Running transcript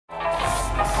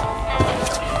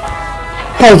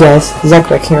Hey guys, Zach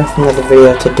back here with another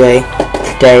video today.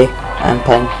 Today, I'm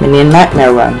playing Mini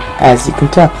Nightmare Run, as you can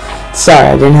tell. Sorry,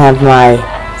 I didn't have my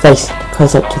face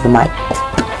close up to the mic.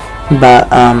 But,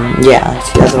 yeah,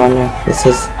 if you guys are wondering, this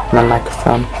is my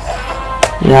microphone.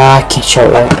 Nah, I can't show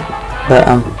it, but,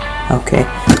 okay.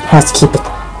 I have to keep it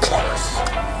close.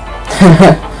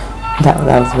 that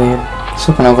was weird. Just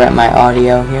looking over at my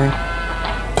audio here.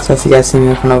 So if you guys see me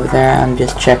looking over there, I'm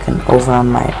just checking over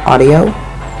on my audio.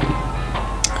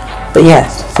 But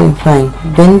yes, so I'm playing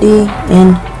Bendy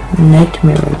in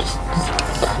Nightmare.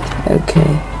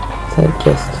 Okay, so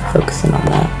just focusing on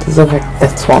that. Does look like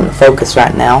that's wanting to focus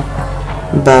right now.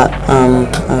 But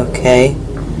okay.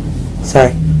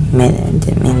 Sorry,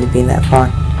 didn't mean to be that far.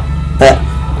 But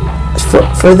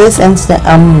for this instant,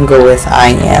 I'm gonna go with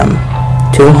I am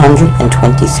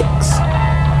 226.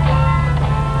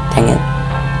 Dang it.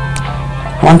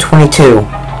 122.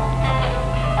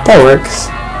 That works.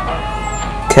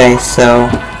 Okay, so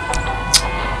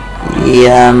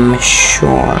yeah, I'm sure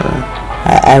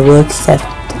I will accept.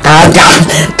 Oh God!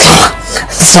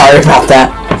 Sorry about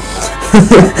that.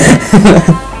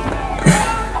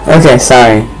 Okay,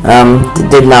 sorry.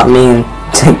 Did not mean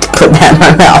to put that in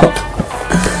my mouth.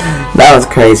 That was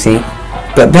crazy.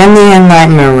 But Bendy and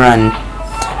Nightmare Run.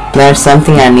 There's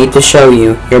something I need to show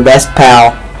you. Your best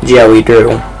pal, Joey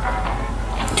Drew.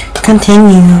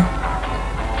 Continue.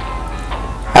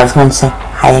 I was going to say,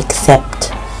 I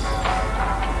accept.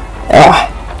 Ugh.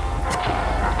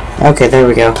 Okay, there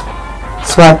we go.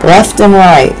 Swipe left and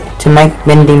right to make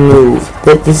Bendy move.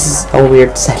 This is a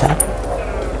weird setup.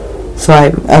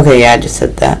 Swipe. Okay, yeah, I just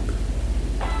said that.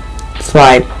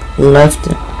 Swipe left.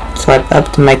 Swipe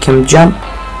up to make him jump.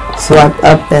 Swipe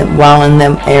up while in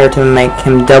the air to make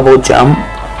him double jump.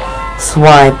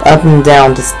 Swipe up and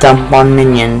down to stomp on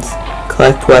minions.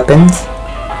 Collect weapons.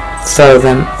 Throw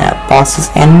them at bosses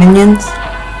and minions.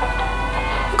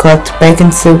 Collect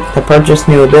bacon soup to purchase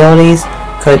new abilities.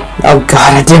 Oh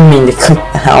God, I didn't mean to click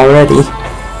that already.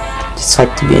 Just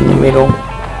like to be in the middle.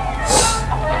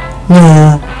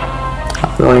 Yeah.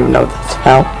 I don't even know what that's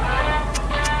about.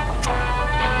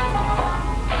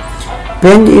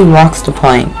 Bendy walks the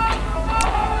plank.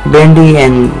 Bendy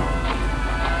and...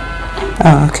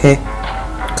 Oh, okay.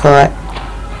 Collect.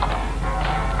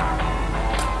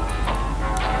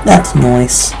 That's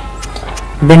nice.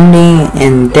 Bendy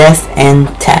in Death and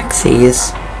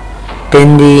Taxis.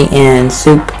 Bendy in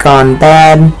Soup Gone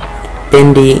Bad.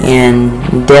 Bendy in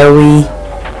Dewey.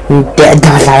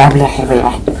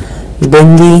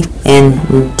 Bendy in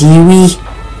Dewey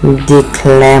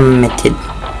Declamated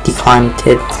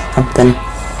something.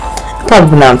 I probably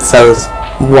pronounced those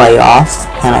way off,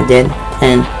 and I did.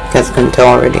 And you guys couldn't tell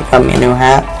already, got me a new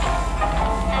hat.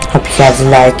 Hope you guys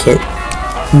like it.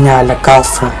 Not a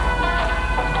golfer.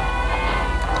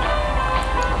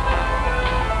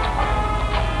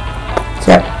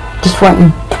 So, just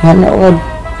waiting on it would.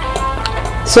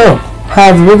 So,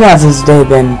 how have you guys' day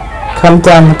been? Comment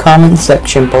down in the comment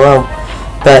section below.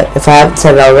 But if I haven't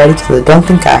said it already, because I don't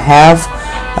think I have,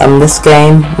 this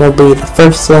game will be the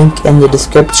first link in the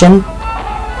description.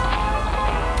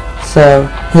 So,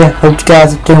 yeah, hope you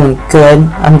guys are doing good.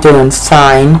 I'm doing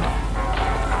fine.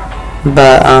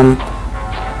 But,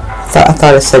 I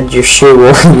thought it said your shoe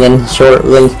will begin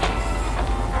shortly.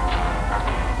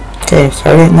 Okay,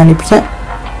 started at 90%.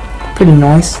 Pretty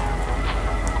nice.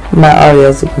 My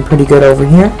audio's looking pretty good over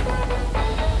here.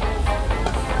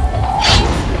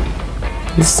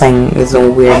 This thing is a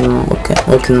weird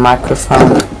looking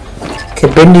microphone. Okay,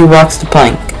 Bendy walks the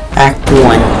plank. Act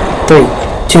 1. 3,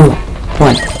 2,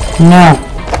 1. No!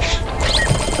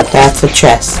 That's a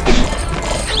chest.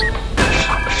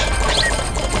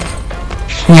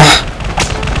 Yeah.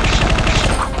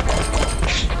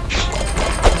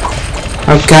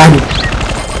 Oh God.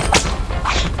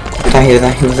 Did I hear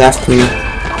that? He was after me.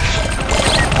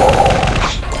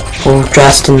 Oh,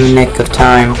 just in the nick of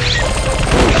time.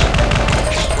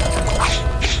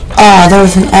 Ah, there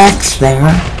was an axe there.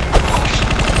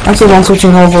 Actually, I'm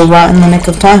switching over right in the nick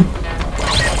of time.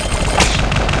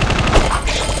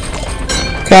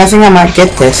 Okay, I think I might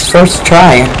get this first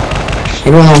try. I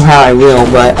don't know how I will,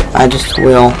 but I just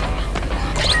will.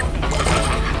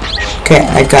 Okay,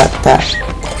 I got that.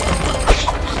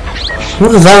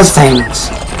 What are those things?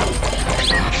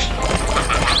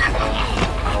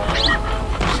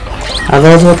 Are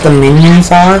those what the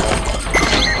minions are?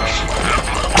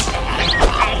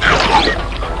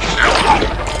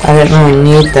 I didn't really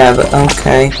need that, but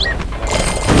okay.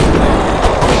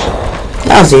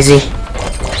 That was easy.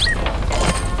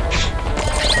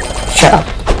 Shut up.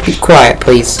 Be quiet,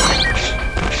 please.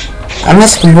 I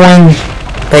missed one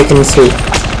bacon soup.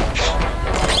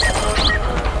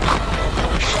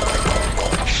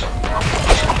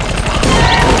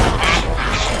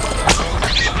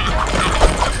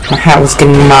 hat was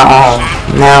getting my all.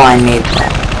 Now I need that.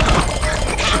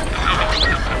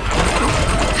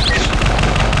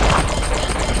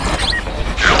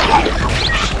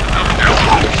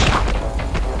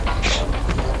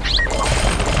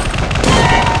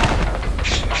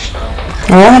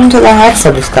 What happened to the hats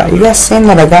I just got? You guys seen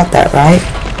that I got that, right?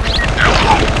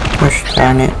 Gosh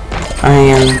darn it. I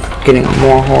am getting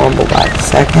more horrible by the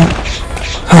second.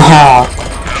 Haha.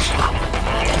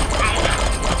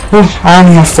 I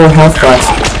only have 4 health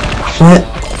left. What?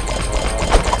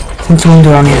 Since when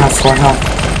do I only have 4 health?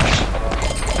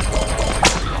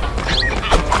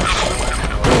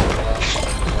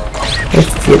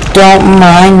 If you don't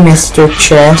mind, Mr.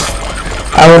 Chest,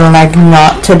 I would like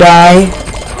not to die.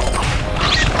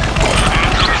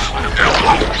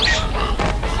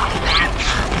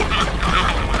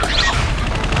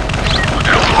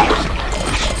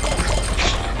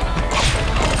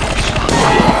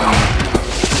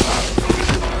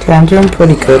 Okay, I'm doing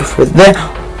pretty good for this.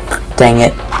 Dang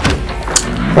it.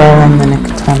 Well, and the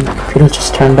next time the computer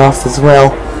just turned off as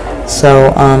well.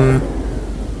 So,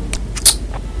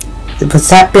 was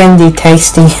that Bendy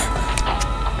tasty?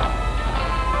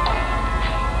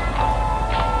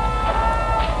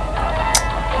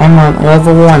 I'm on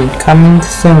level 1, coming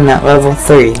soon at level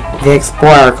 3. The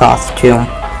Explorer costume.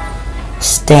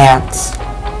 Stance.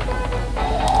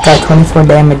 Got 24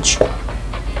 damage.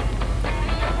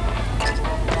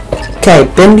 Okay,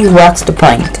 Bendy walks the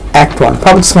plank. Act 1.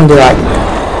 Probably just gonna do like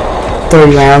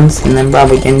 30 rounds and then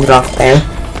probably end it off there.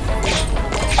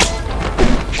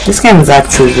 This game is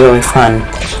actually really fun.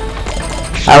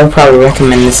 I would probably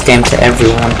recommend this game to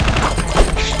everyone.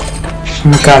 Oh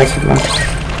my god, I keep one.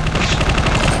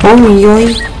 Oh,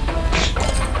 yoy.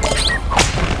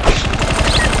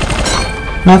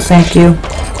 No, thank you.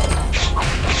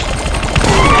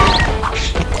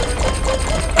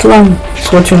 Come on,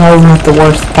 switching over at the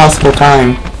worst possible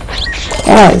time.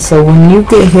 Alright, so when you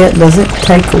get hit, does it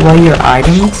take away your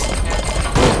items?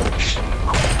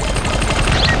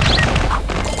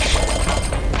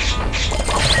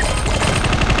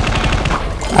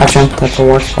 I jumped at the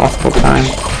worst possible time.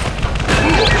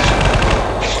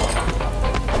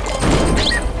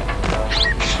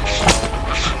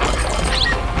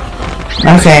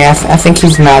 Okay, I think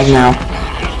he's mad now.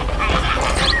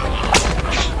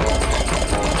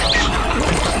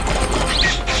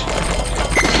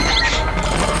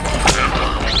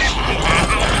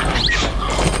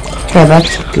 Okay,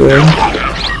 that's good.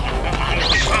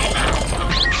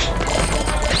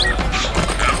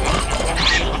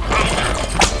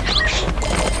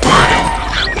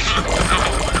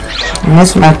 I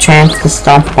missed my chance to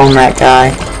stomp on that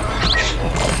guy.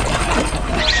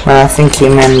 But I think he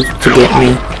managed to get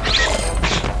me.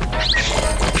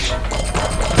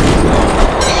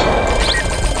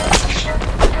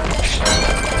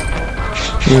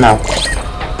 No.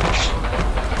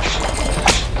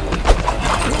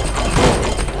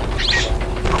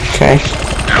 Okay.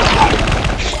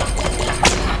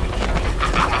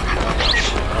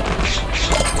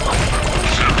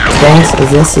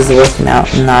 This is working out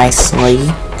nicely.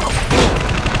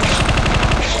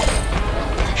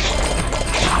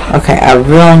 Okay, I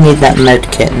really need that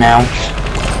med kit now.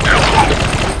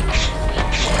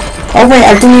 Oh wait,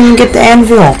 I didn't even get the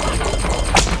anvil.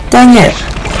 Dang it.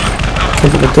 Okay,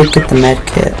 but I did get the med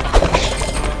kit.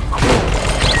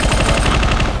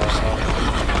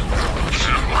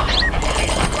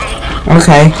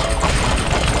 Okay.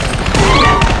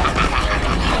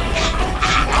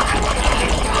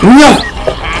 No!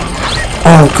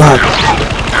 Oh god.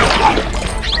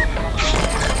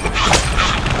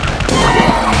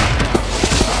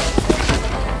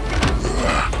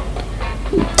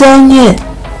 Dang it!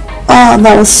 Oh,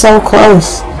 that was so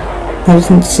close. I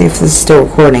just need to see if this is still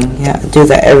recording. Yeah, I do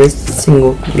that every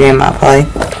single game I play.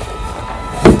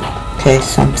 Okay,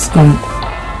 so I'm just gonna...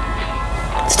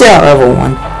 Still at level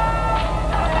 1.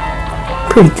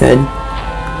 Pretty good.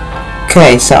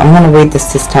 Okay, so I'm gonna read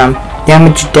this time.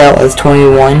 Damage dealt is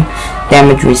 21.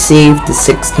 Damage received is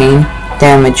 16.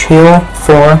 Damage heal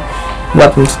 4.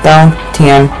 Weapon spell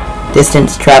 10.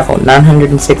 Distance traveled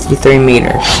 963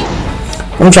 meters.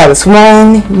 I'm gonna try this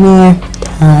one more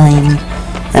time,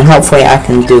 and hopefully I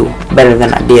can do better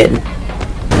than I did.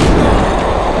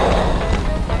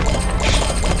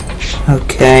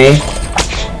 Okay.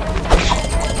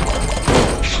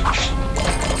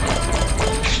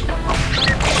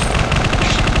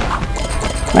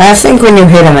 I think when you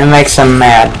hit him, it makes him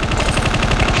mad.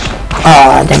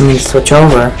 Oh, I didn't mean to switch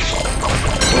over.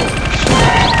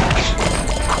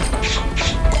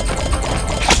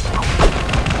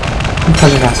 I'm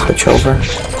probably gonna switch over.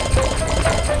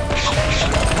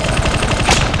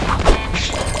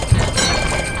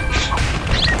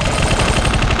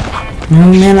 No,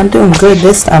 man, I'm doing good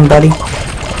this time, buddy.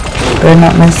 Better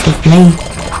not mess with me.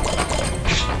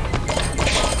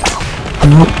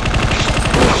 Nope.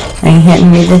 Ain't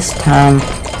hitting me this time.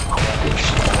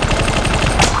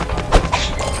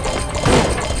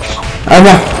 Oh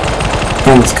no!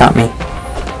 He almost caught me.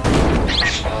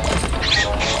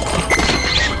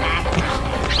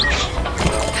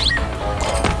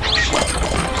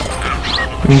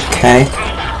 Okay.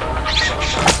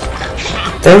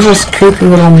 There's those creepy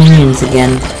little minions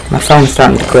again. My phone's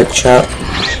starting to glitch up.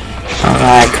 Or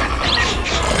lag.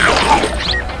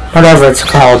 Whatever it's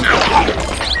called.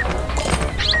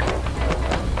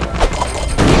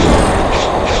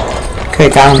 Okay,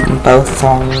 got them both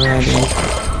already.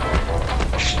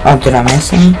 Oh, did I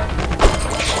miss him?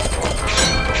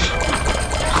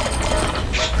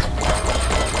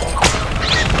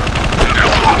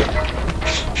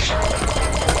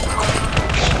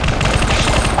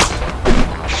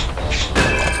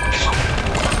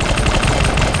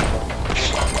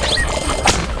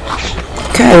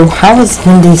 Okay, how is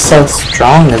Bendy so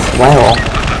strong as well?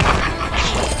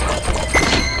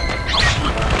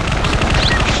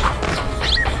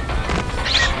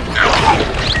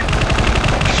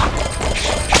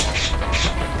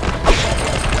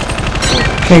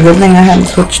 Okay, good thing I haven't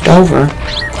switched over.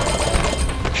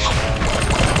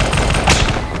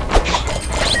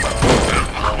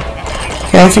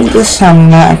 Okay, I think this time we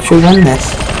might actually win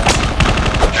this.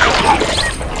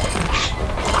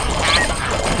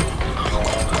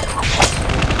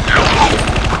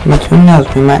 But who knows,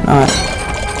 we might not.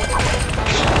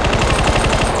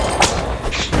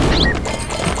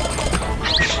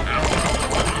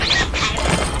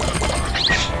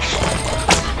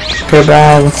 Okay,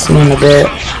 bye, we'll see you in a bit.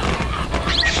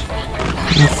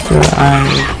 After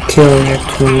I kill your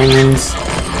 2 minions.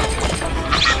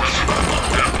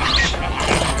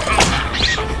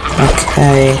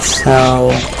 Okay, so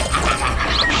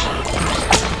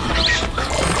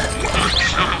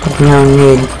there's no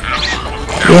need.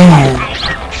 Yeah,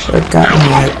 we got me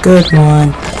a good one.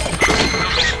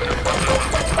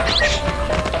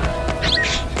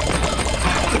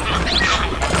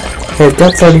 Okay, I've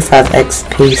got 35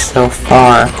 XP so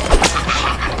far.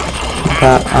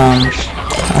 But, I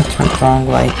went the wrong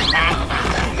way.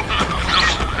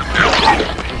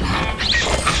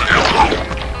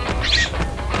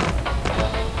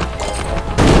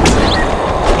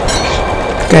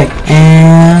 Okay,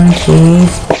 and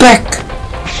he's back!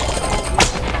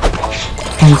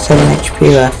 And 7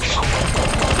 HP left.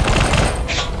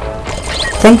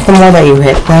 I think the more that you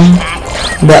hit them,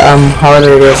 the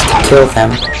harder it is to kill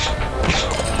them.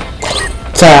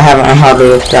 So I haven't hardly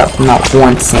looked up not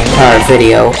once in the entire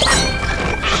video.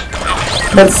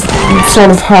 But it's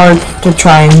sort of hard to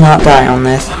try and not die on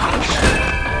this.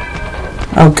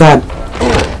 Oh god.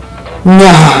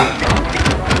 No!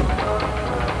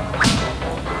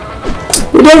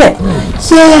 We did it!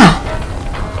 Yeah!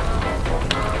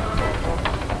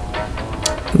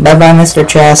 Bye bye, Mr.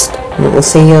 Chest. We'll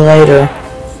see you later.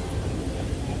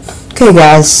 Okay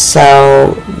guys,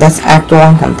 so that's Act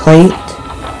 1 complete.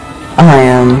 I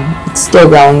am still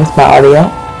going with my audio.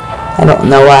 I don't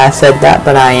know why I said that,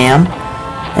 but I am.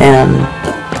 And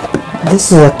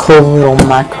this is a cool little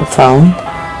microphone.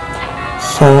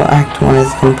 So Act 1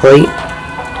 is complete.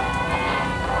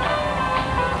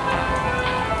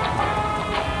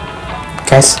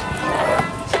 Guys,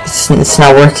 it's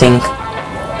not working.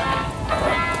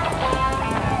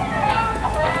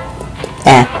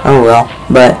 Oh well.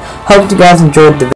 But hope you guys enjoyed the video.